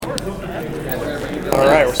All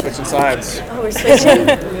right, we're switching sides. Oh, we're switching?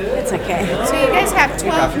 It's okay. So you guys have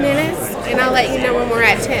 12 minutes, and I'll let you know when we're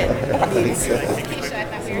at 10.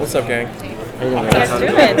 What's up, gang? Let's do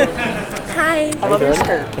it. Hi. I love your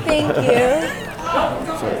skirt. Thank you.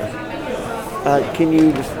 Can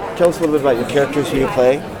you just tell us a little bit about your characters who you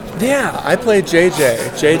play? Yeah, I play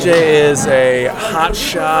JJ. JJ is a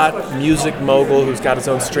hotshot music mogul who's got his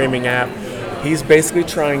own streaming app. He's basically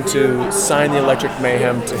trying to sign the Electric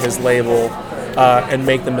Mayhem to his label and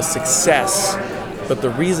make them a success. But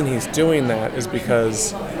the reason he's doing that is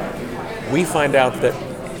because we find out that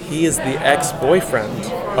he is the ex-boyfriend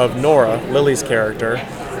of Nora, Lily's character,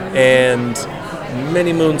 and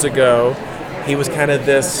many moons ago, he was kind of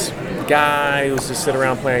this guy who was just sitting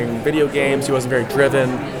around playing video games. He wasn't very driven,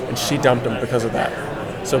 and she dumped him because of that.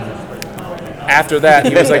 So after that,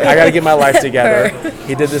 he was like, I got to get my life together.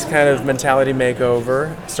 He did this kind of mentality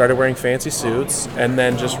makeover, started wearing fancy suits, and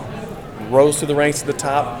then just rose to the ranks to the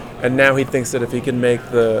top. And now he thinks that if he can make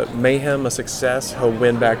the Mayhem a success, he'll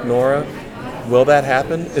win back Nora. Will that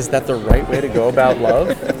happen? Is that the right way to go about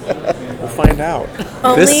love? We'll find out.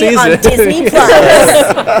 Only this season. on Disney Plus.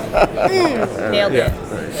 Nailed it.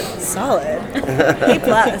 Solid. A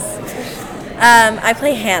plus. I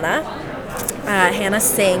play Hannah. Hannah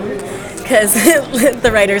Singh, because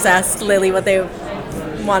the writers asked Lily what she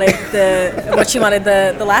wanted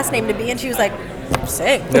the last name to be, and she was like,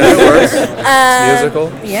 Singh. Yeah, it works. It's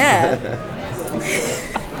musical. Yeah.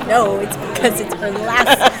 No, it's because it's her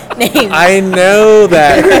last name. I know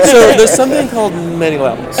that. So there's something called many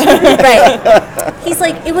levels. Right. He's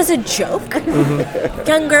like, it was a joke,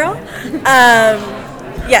 young girl.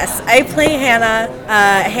 Yes, I play Hannah.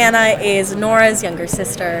 Hannah is Nora's younger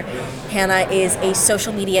sister. Hannah is a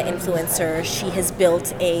social media influencer. She has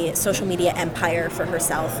built a social media empire for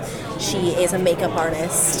herself. She is a makeup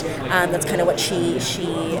artist. That's kind of what she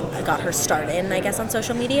got her start in, I guess, on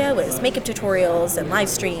social media, was makeup tutorials and live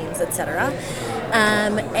streams, etc.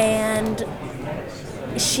 And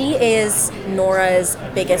she is Nora's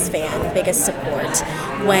biggest fan, biggest support.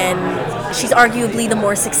 When she's arguably the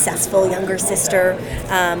more successful younger sister,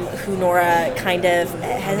 who Nora kind of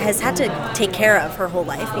has had to take care of her whole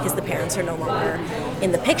life because the parents are no longer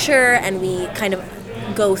in the picture, and we kind of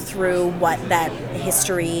go through what that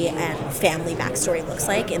history and family backstory looks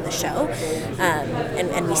like in the show,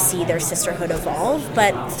 and we see their sisterhood evolve.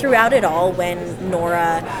 But throughout it all, when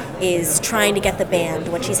Nora is trying to get the band,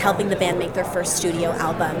 when she's helping the band make their first studio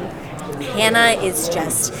album, Hannah is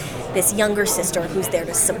just this younger sister who's there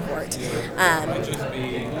to support.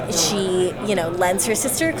 She, lends her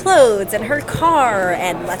sister clothes and her car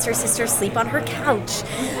and lets her sister sleep on her couch.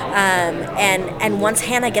 And once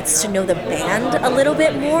Hannah gets to know the band a little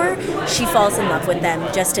bit more, she falls in love with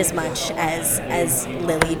them just as much as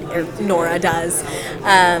Lily or Nora does.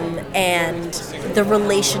 And the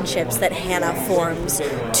relationships that Hannah forms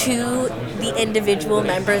to the individual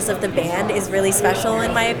members of the band is really special,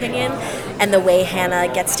 in my opinion. And the way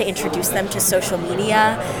Hannah gets to introduce them to social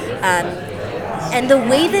media, and the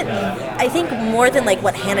way that I think more than like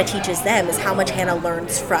what Hannah teaches them is how much Hannah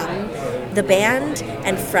learns from the band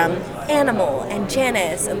and from Animal and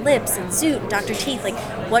Janice and Lips and Zoot and Dr. Teeth. Like,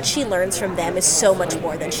 what she learns from them is so much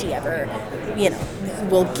more than she ever,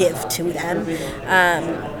 will give to them.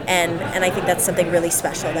 And I think that's something really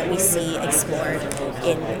special that we see explored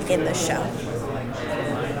in the show.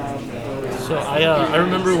 So I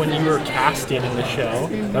remember when you were casting in the show.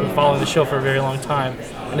 I've been following the show for a very long time,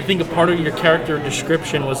 and I think a part of your character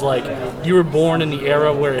description was like you were born in the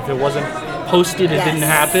era where if it wasn't posted, it didn't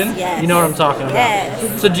happen. Yes. You know what I'm talking about?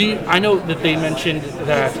 Yes. So I know that they mentioned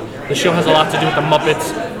that the show has a lot to do with the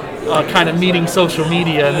Muppets kind of meeting social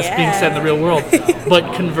media and this being set in the real world.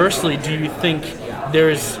 But conversely, do you think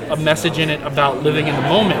there's a message in it about living in the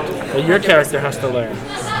moment that your character has to learn?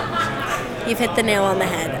 You've hit the nail on the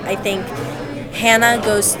head. I think Hannah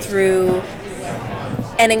goes through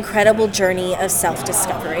an incredible journey of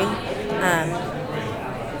self-discovery.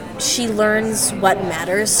 She learns what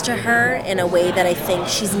matters to her in a way that I think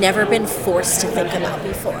she's never been forced to think about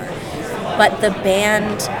before. But the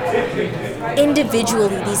band,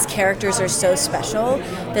 individually, these characters are so special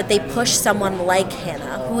that they push someone like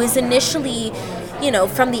Hannah, who is initially,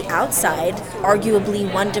 from the outside, arguably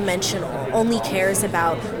one-dimensional, only cares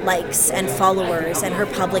about likes and followers and her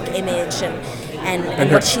public image and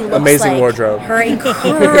what she looks amazing like. Wardrobe. Her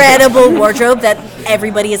incredible wardrobe that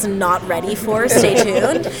everybody is not ready for. Stay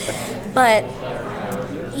tuned. But,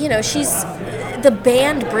 the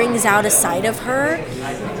band brings out a side of her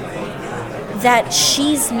that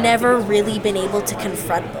she's never really been able to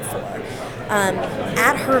confront before.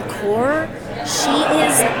 At her core, She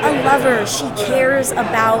is a lover. She cares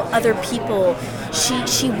about other people.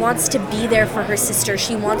 She wants to be there for her sister.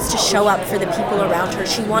 She wants to show up for the people around her.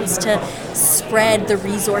 She wants to spread the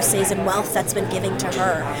resources and wealth that's been given to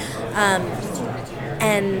her.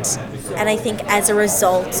 And I think as a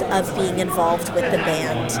result of being involved with the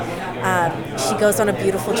band, she goes on a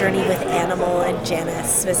beautiful journey with Animal and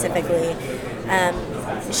Janice specifically.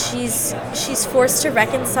 She's forced to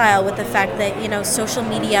reconcile with the fact that social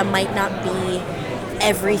media might not be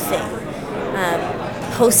everything.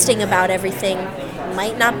 Posting about everything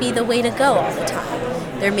might not be the way to go all the time.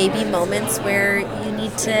 There may be moments where you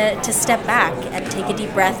need to step back and take a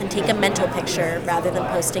deep breath and take a mental picture rather than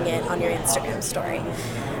posting it on your Instagram story.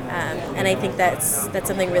 And I think that's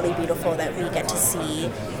something really beautiful that we get to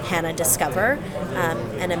see Hannah discover,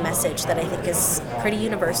 and a message that I think is pretty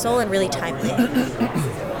universal and really timely.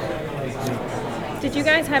 Did you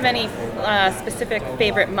guys have any specific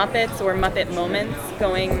favorite Muppets or Muppet moments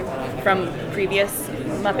going from previous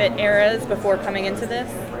Muppet eras before coming into this?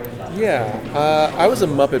 Yeah, I was a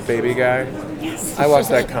Muppet Baby guy. Yes. I watched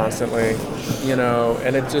that constantly,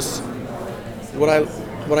 and it just what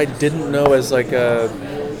I didn't know as like a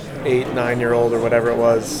 8-9-year-old or whatever it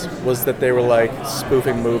was that they were like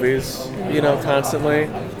spoofing movies, constantly.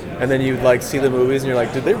 And then you'd like see the movies and you're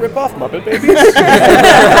like, did they rip off Muppet Babies?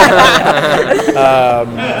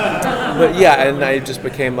 But yeah, and I just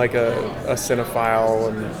became like a cinephile,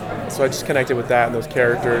 and so I just connected with that and those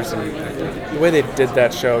characters, and the way they did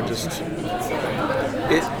that show just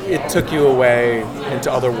it took you away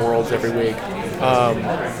into other worlds every week.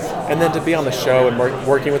 And then to be on the show and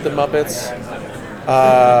working with the Muppets,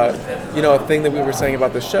 a thing that we were saying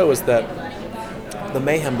about the show is that the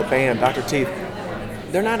Mayhem, the band, Dr. Teeth,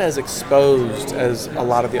 they're not as exposed as a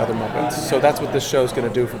lot of the other Muppets. So that's what this show's going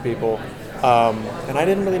to do for people. And I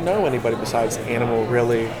didn't really know anybody besides Animal,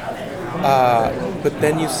 really. But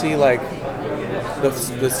then you see, like,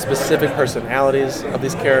 the specific personalities of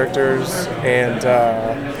these characters. And,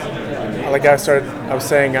 I was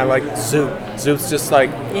saying, I like Zoot. Zoot's just,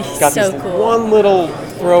 like, got so these cool. one little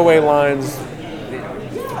throwaway lines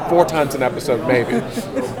 4 times an episode, maybe.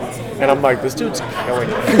 And I'm like, this dude's killing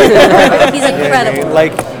it. He's incredible.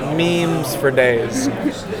 Like memes for days.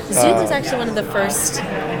 Zoot was actually one of the first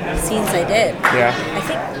scenes I did. Yeah. I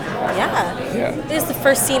think, yeah. Yeah. It was the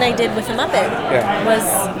first scene I did with a Muppet. Yeah.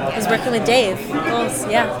 Was working with Dave.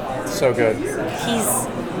 Yeah. So good. He's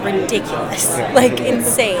ridiculous. Yeah. Like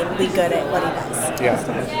insanely good at what he does. Yeah.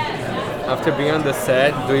 After being on the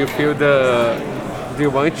set, do you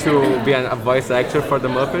want to be a voice actor for the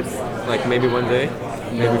Muppets? Like maybe one day?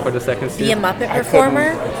 Maybe for the second Be a season? Muppet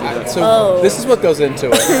performer? This is what goes into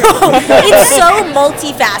it. It's so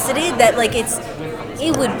multifaceted that like it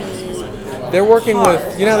would be. They're working with,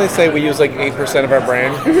 how they say we use like 8% of our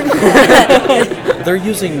brain? They're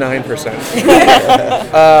using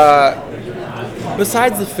 9%.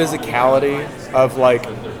 Besides the physicality of like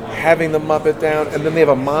having the Muppet down, and then they have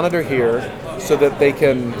a monitor here so that they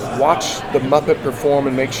can watch the Muppet perform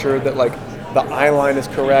and make sure that like the eye line is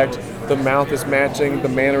correct, the mouth is matching, the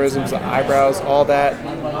mannerisms, the eyebrows, all that,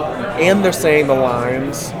 and they're saying the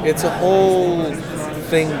lines. It's a whole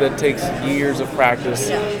thing that takes years of practice,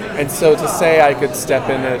 and so to say I could step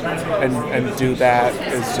in it and do that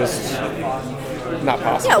is just not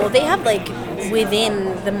possible. Yeah, well, they have like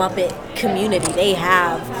within the Muppet community, they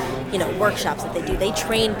have workshops that they do. They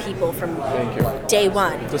train people from day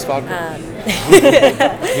one. Just vodka.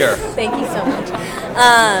 Here. Thank you so much.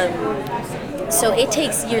 So it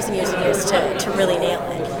takes years and years and years to really nail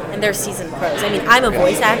it. And they're seasoned pros. I mean, I'm a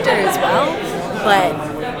voice actor as well, but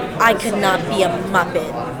I could not be a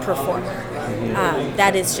Muppet performer.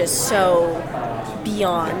 That is just so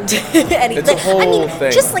beyond anything. It's a whole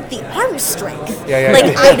thing. Just like the arm strength. Yeah.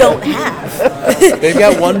 I don't have. They've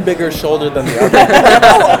got one bigger shoulder than the other.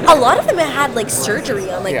 A lot of them have had like surgery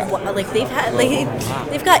on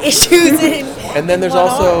they've got issues in. And then there's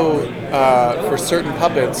also for certain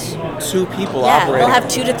puppets, 2 people operating. They'll have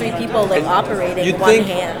 2 to 3 people like operating one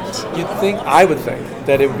hand. I would think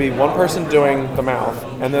that it would be one person doing the mouth,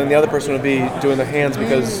 and then the other person would be doing the hands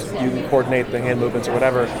because you can coordinate the hand movements or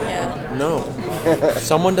whatever. Yeah. No.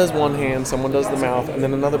 Someone does one hand, someone does the mouth, and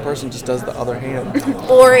then another person just does the other hand.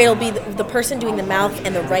 Or it'll be the person doing the mouth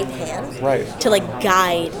and the right hand. Right. To like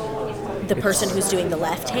guide the person who's doing the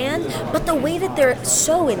left hand. But the way that they're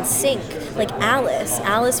so in sync, like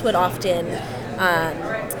Alice would often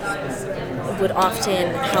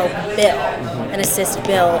help Bill and assist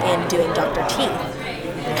Bill in doing Dr. Teeth.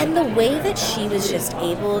 And the way that she was just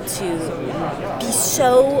able to be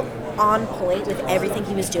so on point with everything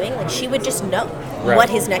he was doing. Like she would just know Right. what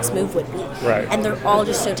his next move would be. Right. And they're all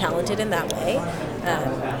just so talented in that way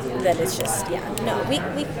that it's just no. We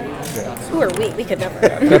who are we? We could never.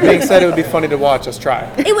 That being said, it would be funny to watch us try.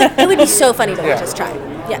 It would be so funny to watch Yeah. us try.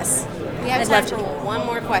 Yes. We have I'd time love for to. one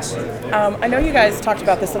more question. I know you guys talked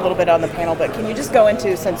about this a little bit on the panel, but can you just go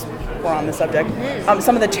into, since we're on the subject,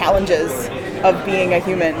 some of the challenges of being a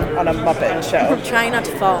human on a Muppet show? Trying not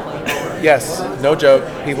to fall. Yes, no joke.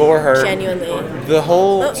 People were hurt. Genuinely. The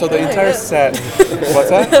whole, so the entire set. What's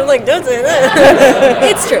that? I'm like, don't say that.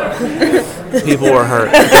 It's true. People were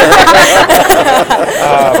hurt.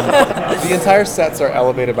 The entire sets are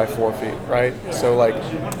elevated by 4 feet, right? So like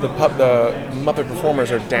the Muppet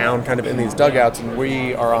performers are down kind of in these dugouts, and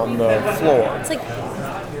we are on the floor. It's like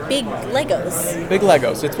big Legos. Big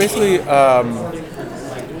Legos. It's basically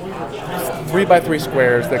 3x3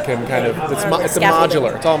 squares that can kind of, it's a Scaffolding.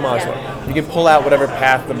 modular, it's all modular. Yeah. You can pull out whatever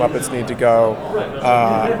path the Muppets need to go.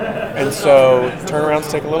 And so turnarounds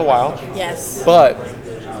take a little while. Yes. But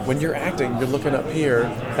when you're acting, you're looking up here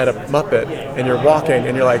at a Muppet and you're walking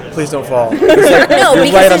and you're like, please don't fall. It's like, No, you're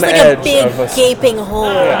because right on there's the like edge a big of a gaping hole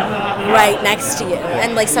right next to you.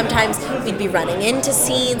 And like sometimes we'd be running into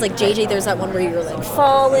scenes. Like JJ, there's that one where you were like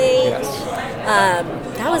falling. Yes.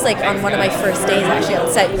 That was like on one of my first days actually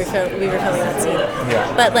on set. We were filming that scene.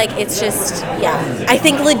 Yeah. But like it's just I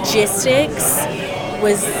think logistics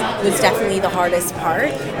was definitely the hardest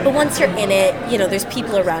part. But once you're in it, there's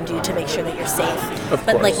people around you to make sure that you're safe. Of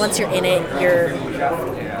But like course. once you're in it,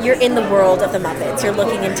 you're in the world of the Muppets. You're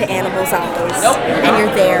looking into Animal's eyes, and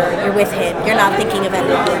you're there. You're with him. You're not thinking of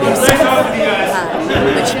anything yourself,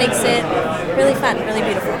 which makes it really fun, really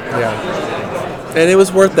beautiful. Yeah. And it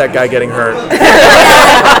was worth that guy getting hurt.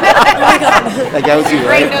 That guy was you,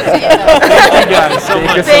 right? Great note to end on. Thank you guys so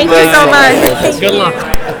much. Thank you so much. Good luck.